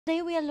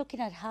Today we are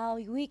looking at how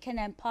we can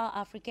empower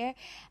Africa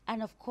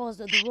and of course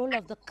the role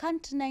of the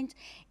continent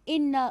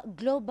in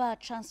global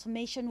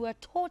transformation. We're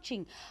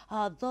touching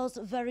those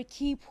very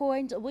key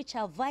points which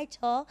are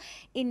vital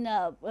in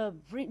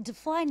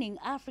defining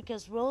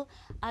Africa's role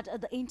at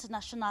the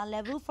international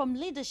level. From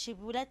leadership,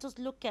 let us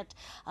look at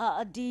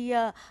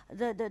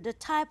the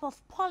type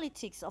of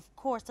politics. Of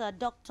course,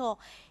 Dr.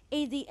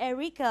 Adi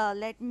Erika,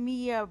 let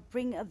me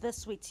bring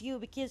this with you,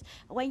 because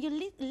when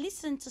you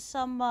listen to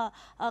some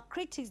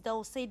critics, they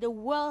will say the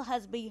world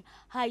has been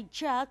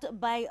hijacked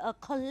by a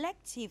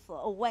collective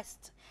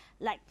West,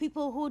 like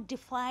people who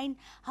define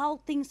how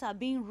things are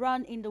being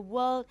run in the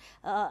world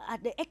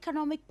at the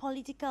economic,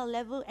 political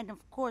level, and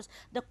of course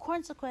the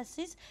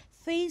consequences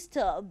faced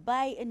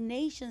by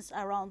nations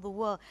around the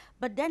world.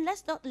 But then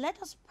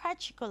let us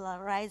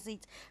particularize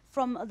it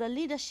from the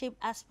leadership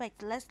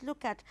aspect. Let's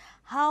look at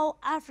how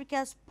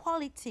Africa's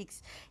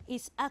politics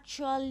is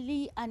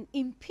actually an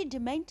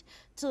impediment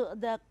to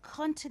the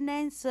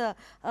continent's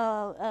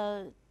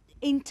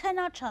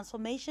internal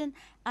transformation,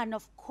 and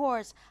of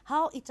course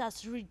how it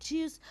has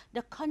reduced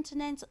the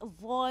continent's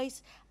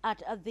voice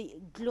at the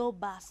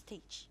global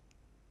stage.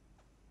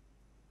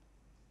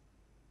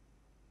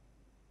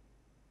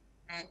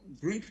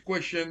 Great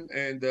question,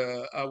 and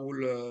I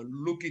will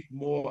look it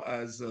more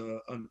as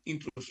an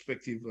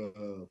introspective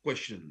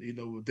question. You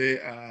know,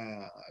 there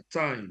are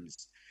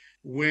times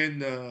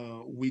when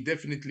we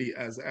definitely,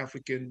 as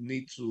African,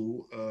 need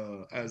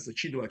to, as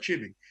Chino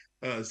Achebe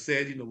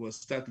said, you know, we'll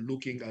start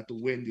looking at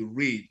when the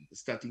rain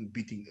starting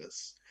beating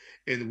us,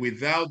 and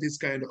without this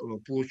kind of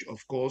approach,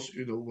 of course,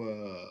 you know,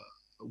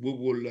 we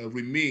will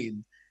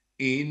remain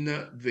in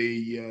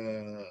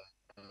the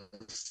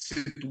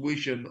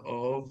situation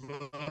of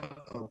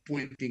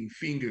pointing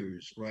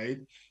fingers, right,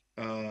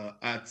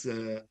 at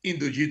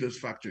endogenous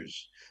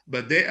factors.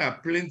 But there are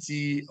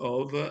plenty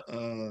of,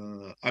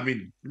 I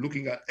mean,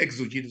 looking at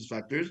exogenous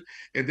factors,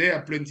 and there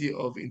are plenty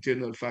of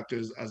internal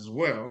factors as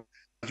well.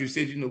 As you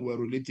said, you know, we're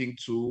relating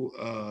to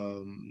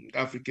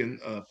African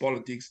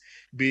politics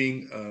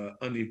being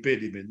an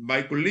impediment.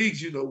 My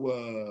colleagues, you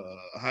know,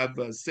 have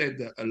said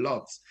a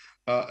lot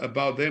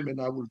about them,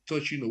 and I will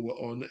touch, you know,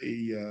 on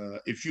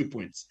a few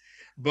points.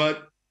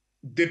 But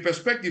the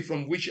perspective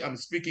from which I'm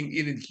speaking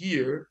in it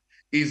here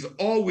is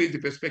always the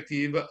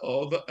perspective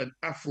of an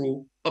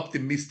Afro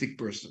optimistic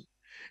person.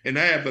 And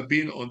I have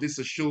been on this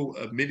show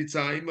many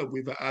times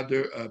with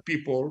other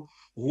people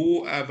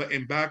who have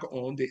embarked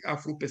on the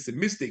Afro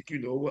pessimistic, you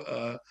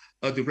know,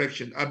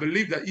 direction. I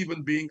believe that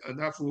even being an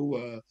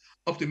Afro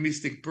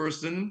optimistic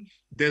person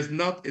does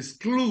not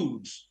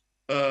exclude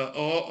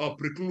or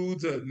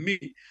preclude me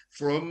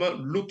from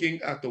looking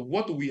at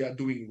what we are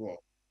doing wrong.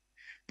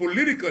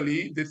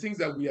 Politically, the things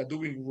that we are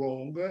doing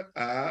wrong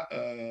are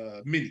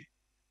many,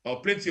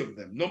 or plenty of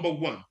them. Number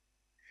one,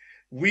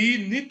 we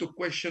need to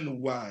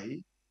question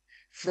why,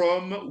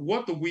 from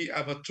what we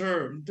have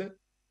termed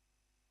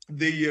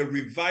the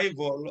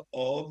revival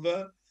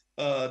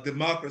of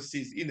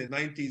democracies in the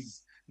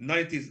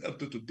 90s up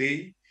to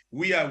today,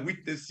 we are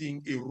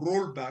witnessing a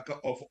rollback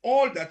of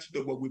all that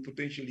what we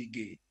potentially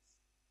gain.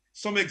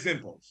 Some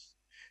examples.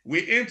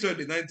 We entered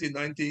the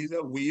 1990s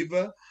with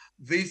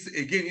this,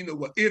 again, you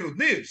know,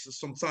 erroneous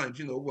sometimes,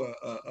 you know,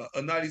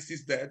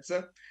 analysis that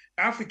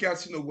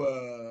Africa's, you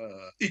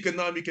know,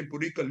 economic and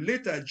political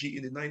lethargy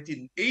in the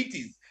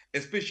 1980s,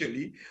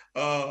 especially,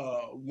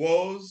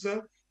 was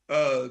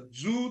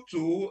due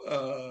to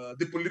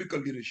the political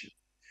leadership.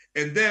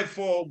 And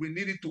therefore, we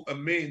needed to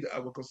amend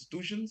our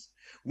constitutions.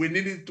 We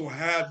needed to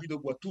have, you know,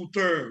 what, two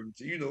terms,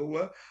 you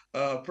know,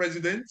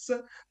 presidents,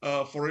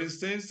 for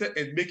instance,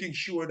 and making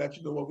sure that,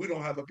 you know, what, we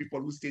don't have a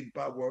people who stay in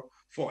power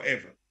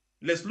forever.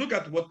 Let's look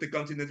at what the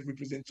continent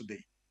represents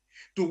today.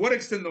 To what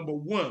extent, number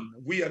one,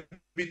 we have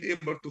been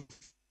able to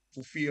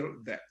fulfill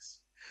that.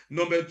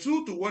 Number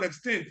two, to what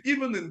extent,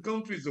 even in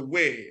countries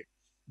where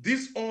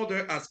this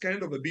order as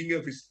kind of a being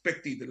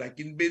respected, like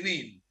in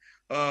Benin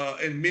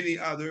and many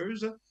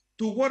others,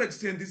 to what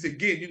extent this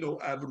again, you know,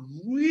 have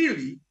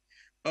really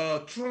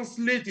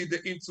translated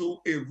into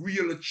a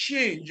real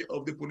change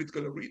of the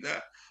political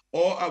arena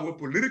or our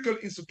political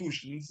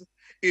institutions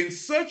in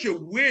such a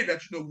way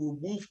that, you know,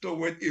 we move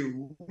toward a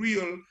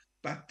real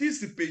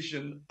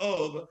participation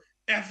of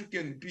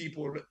African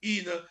people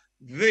in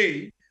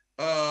they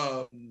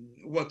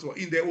what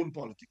in their own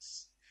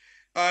politics.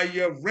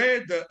 I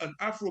read an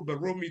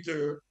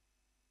Afrobarometer,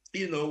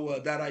 you know,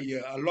 that I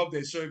love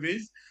their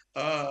surveys.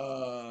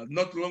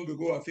 Not long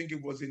ago, I think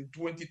it was in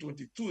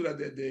 2022 that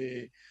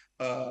they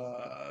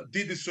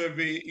did the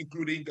survey,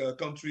 including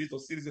countries or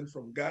citizens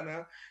from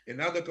Ghana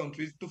and other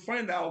countries, to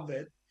find out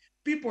that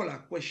people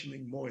are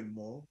questioning more and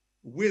more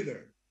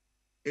whether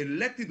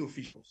elected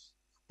officials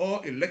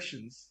or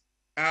elections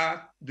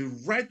are the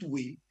right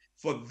way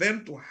for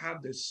them to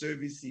have their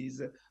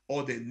services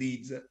or their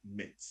needs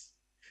met.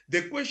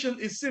 The question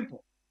is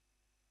simple.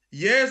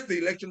 Yes, the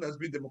election has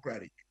been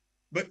democratic,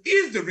 but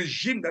is the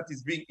regime that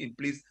is being in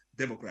place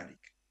democratic?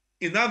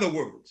 In other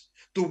words,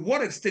 to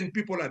what extent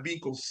people are being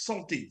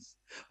consulted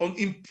on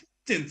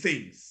important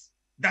things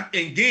that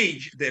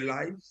engage their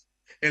lives.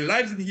 And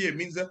lives in here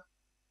means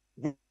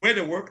where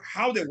they work,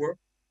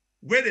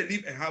 where they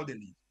live, and how they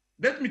live.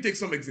 Let me take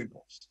some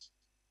examples.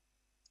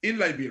 In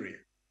Liberia,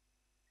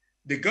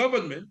 the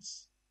government,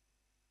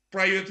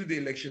 prior to the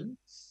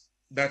elections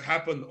that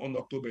happened on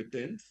October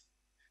 10th,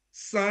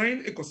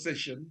 signed a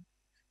concession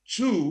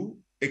to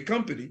a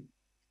company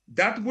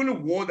that will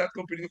award that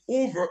company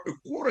over a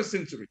quarter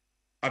century,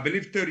 I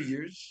believe 30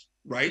 years,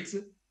 right?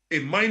 A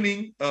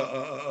mining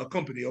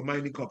company or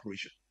mining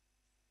corporation.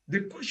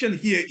 The question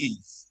here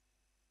is,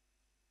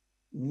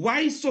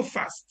 why so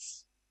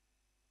fast?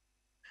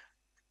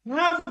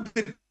 Have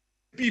the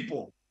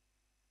people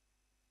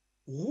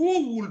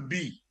who will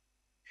be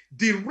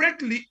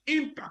directly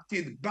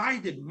impacted by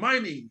the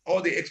mining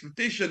or the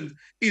exploitation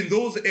in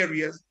those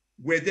areas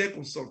were their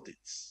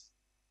consultants?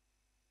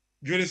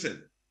 Do you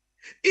understand?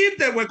 If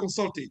they were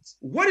consultants,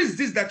 what is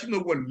this that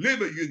were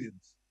labor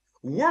unions,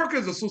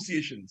 workers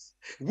associations,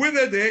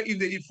 whether they're in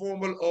the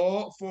informal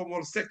or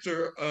formal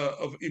sector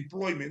of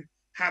employment,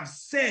 have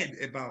said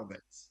about that?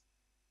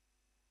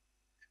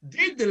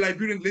 Did the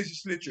Liberian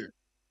legislature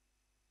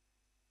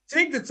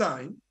take the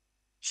time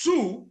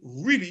to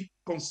really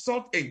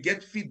consult and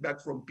get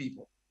feedback from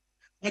people?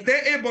 Are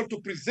they able to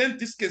present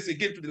this case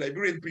again to the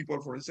Liberian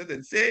people, for instance,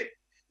 and say,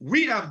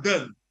 we have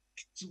done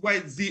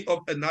XYZ of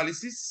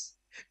analysis,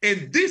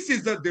 and this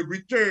is the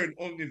return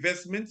on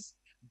investments,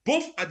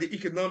 both at the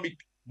economic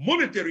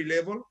monetary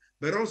level,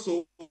 but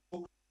also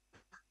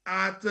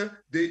at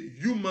the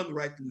human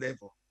right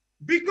level.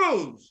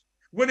 Because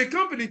when a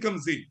company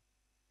comes in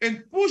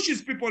and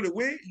pushes people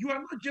away, you are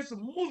not just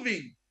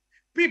moving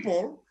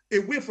people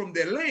away from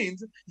their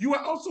lanes, you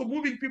are also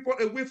moving people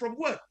away from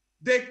what?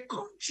 Their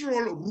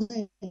cultural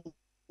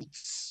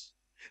roots.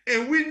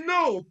 And we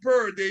know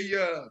per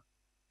the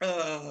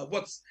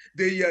what's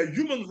the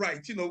human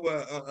rights,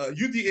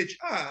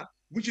 UDHR,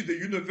 which is the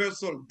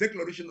Universal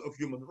Declaration of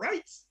Human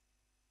Rights,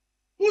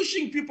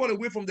 pushing people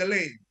away from the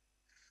land,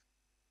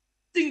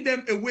 pushing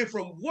them away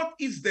from what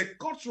is their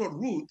cultural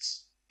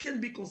roots can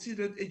be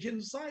considered a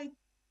genocide.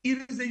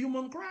 It is a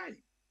human crime.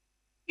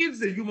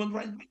 It's a human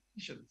rights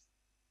violation.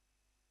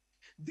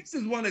 This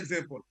is one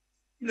example.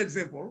 An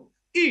example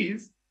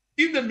is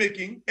in the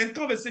making and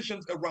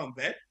conversations around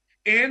that.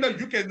 And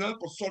you can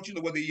consult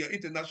with the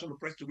international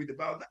press to read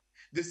about that.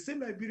 The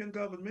same Liberian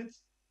government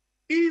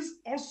is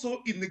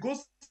also in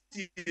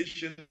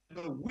negotiation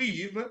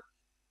with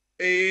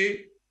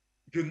a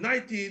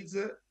United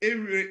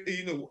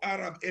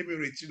Arab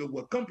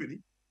Emirates, company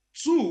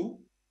to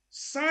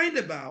sign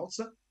about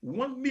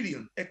 1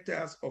 million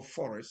hectares of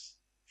forest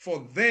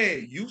for their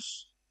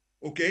use,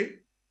 okay,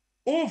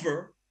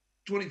 over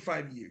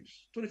 25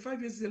 years.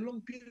 25 years is a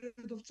long period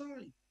of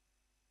time.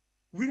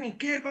 We don't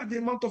care about the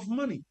amount of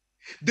money.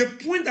 The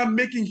point I'm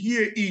making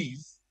here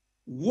is,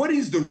 what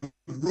is the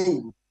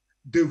role,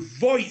 the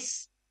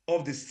voice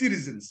of the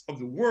citizens, of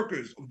the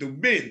workers, of the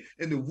men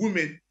and the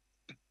women?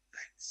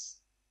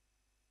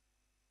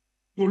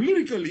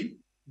 Politically,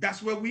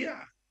 that's where we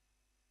are.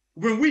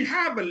 When we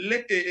have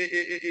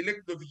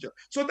elected official.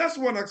 So that's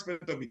one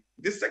aspect of it.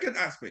 The second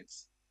aspect,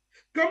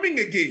 coming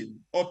again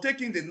or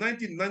taking the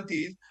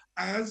 1990s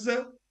as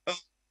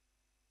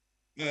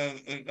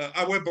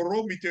our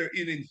barometer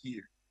in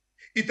here.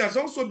 It has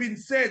also been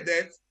said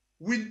that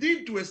we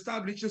need to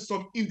establish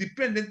some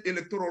independent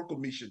electoral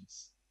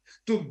commissions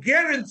to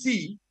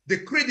guarantee the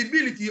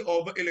credibility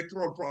of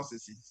electoral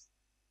processes.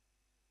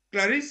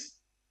 Clarice,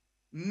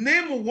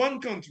 name one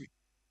country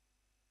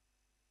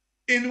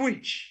in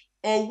which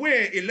or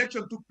where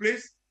election took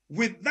place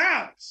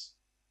without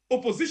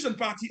opposition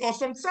party or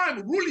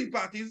sometimes ruling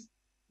parties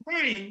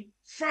crying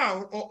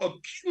foul or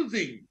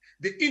accusing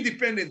the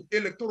independent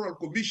electoral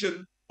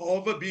commission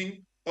of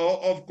being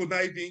or of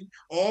conniving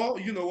or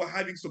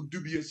having some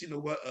dubious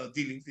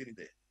dealings in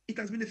there. It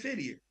has been a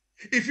failure.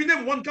 If you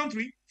name one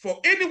country, for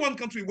any one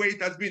country where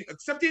it has been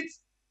accepted,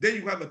 then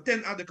you have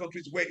 10 other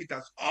countries where it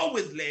has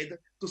always led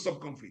to some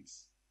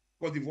conflicts.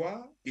 Cote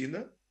d'Ivoire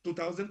in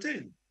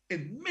 2010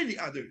 and many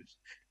others.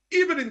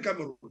 Even in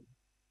Cameroon,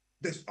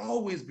 there's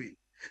always been.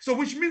 So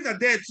which means that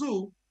there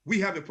too, we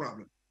have a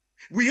problem.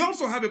 We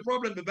also have a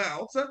problem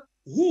about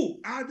who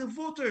are the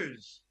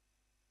voters.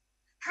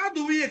 How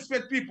do we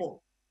expect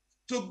people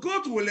to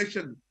go to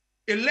election,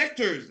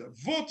 electors,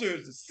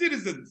 voters,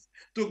 citizens,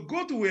 to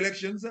go to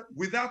elections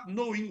without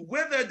knowing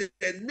whether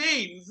their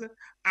names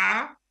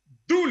are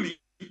duly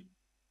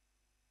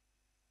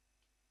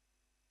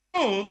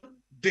on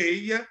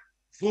the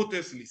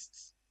voters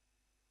lists?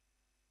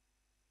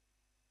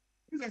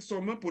 These are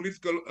some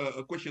political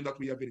questions that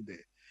we have in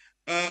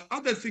there.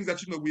 Other things that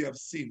we have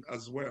seen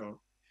as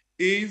well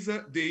is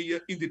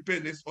the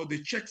independence or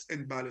the checks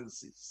and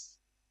balances.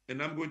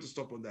 And I'm going to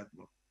stop on that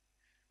one.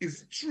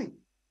 It's true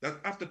that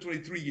after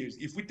 23 years,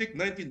 if we take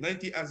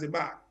 1990 as a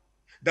mark,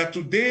 that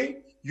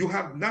today you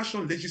have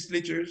national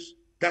legislatures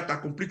that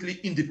are completely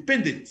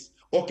independent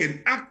or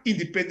can act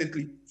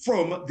independently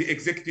from the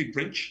executive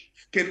branch,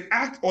 can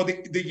act, or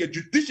the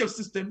judicial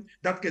system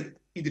that can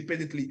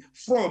independently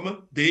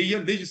from the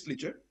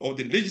legislature or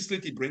the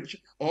legislative branch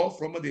or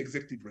from the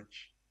executive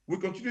branch. we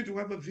continue to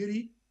have a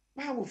very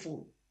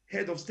powerful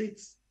head of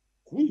states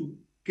who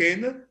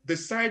can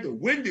decide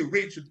when the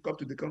rain should come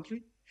to the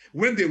country,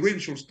 when the rain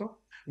should stop,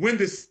 when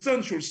the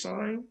sun should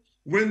shine,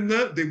 when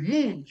the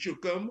moon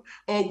should come,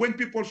 or when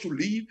people should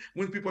leave,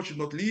 when people should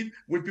not leave,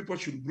 when people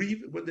should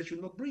breathe, when they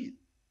should not breathe.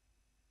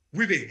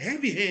 With a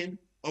heavy hand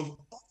of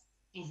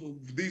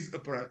these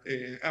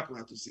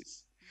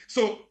apparatuses.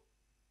 So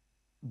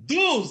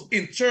those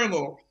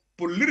internal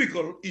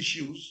political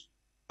issues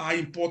are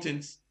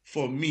important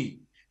for me.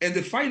 And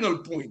the final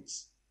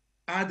points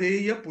are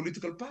the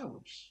political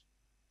powers.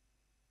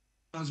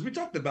 As we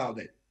talked about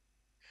that,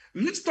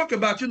 let's talk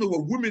about,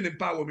 women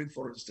empowerment,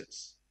 for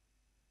instance.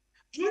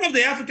 One of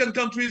the African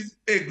countries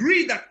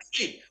agree that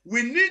hey,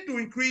 we need to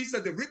increase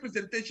the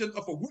representation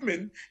of a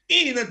woman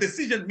in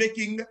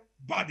decision-making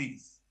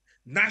bodies,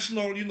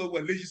 national,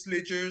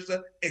 legislatures,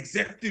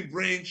 executive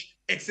branch,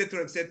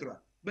 etc., etc.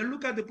 But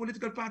look at the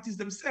political parties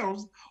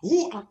themselves,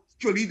 who are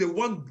actually the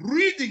one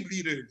breeding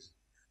leaders.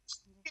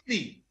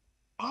 Many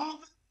of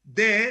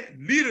their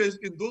leaders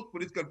in those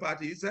political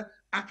parties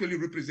actually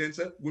represents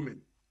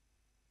women.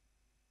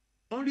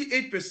 Only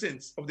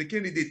 8% of the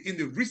candidates in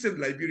the recent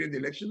Liberian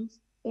elections,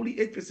 only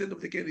 8%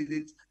 of the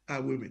candidates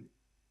are women.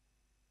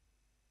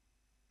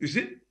 You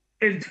see?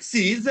 And this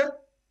is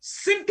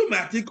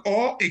symptomatic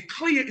or a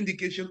clear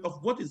indication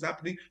of what is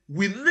happening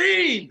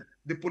within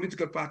the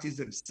political parties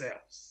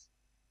themselves.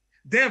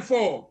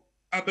 Therefore,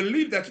 I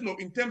believe that,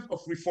 in terms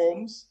of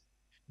reforms,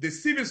 the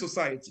civil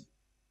society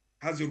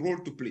has a role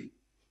to play.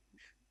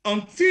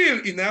 Until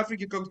in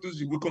African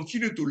countries we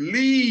continue to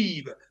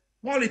leave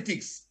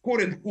politics,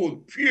 quote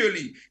unquote,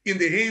 purely in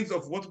the hands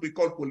of what we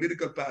call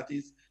political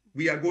parties,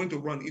 we are going to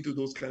run into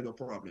those kind of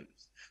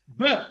problems.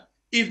 But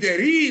if there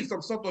is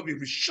some sort of a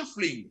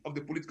reshuffling of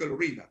the political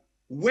arena,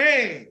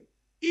 where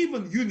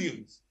even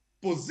unions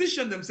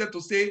position themselves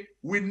to say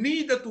we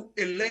need to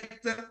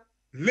elect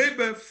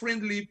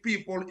labor-friendly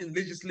people in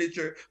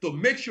legislature to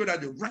make sure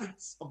that the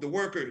rights of the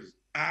workers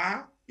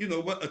are,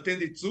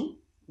 attended to.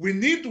 We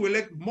need to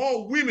elect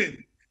more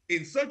women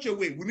in such a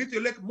way. We need to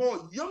elect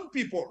more young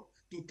people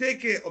to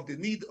take care of the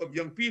need of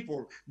young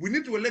people. We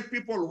need to elect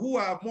people who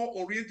are more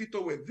oriented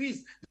toward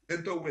this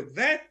than toward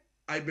that.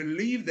 I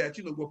believe that,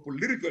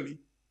 politically,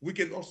 we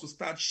can also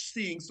start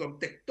seeing some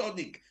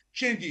tectonic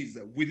changes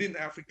within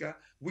Africa,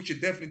 which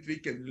definitely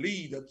can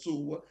lead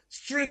to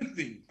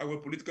strengthening our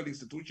political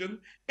institution.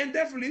 And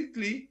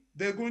definitely,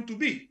 they're going to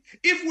be.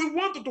 If we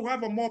wanted to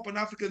have a more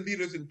Pan-African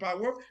leaders in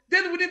power,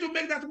 then we need to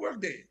make that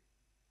work there.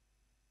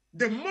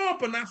 The more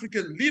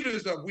Pan-African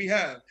leaders that we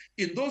have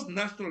in those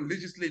national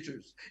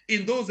legislatures,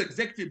 in those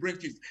executive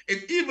branches,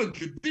 and even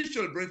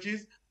judicial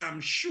branches, I'm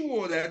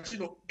sure that,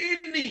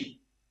 any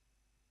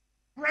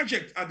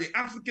project at the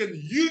African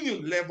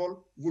Union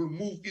level will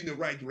move in the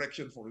right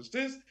direction, for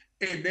instance,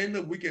 and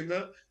then we can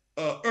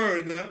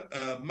earn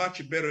a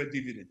much better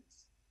dividend.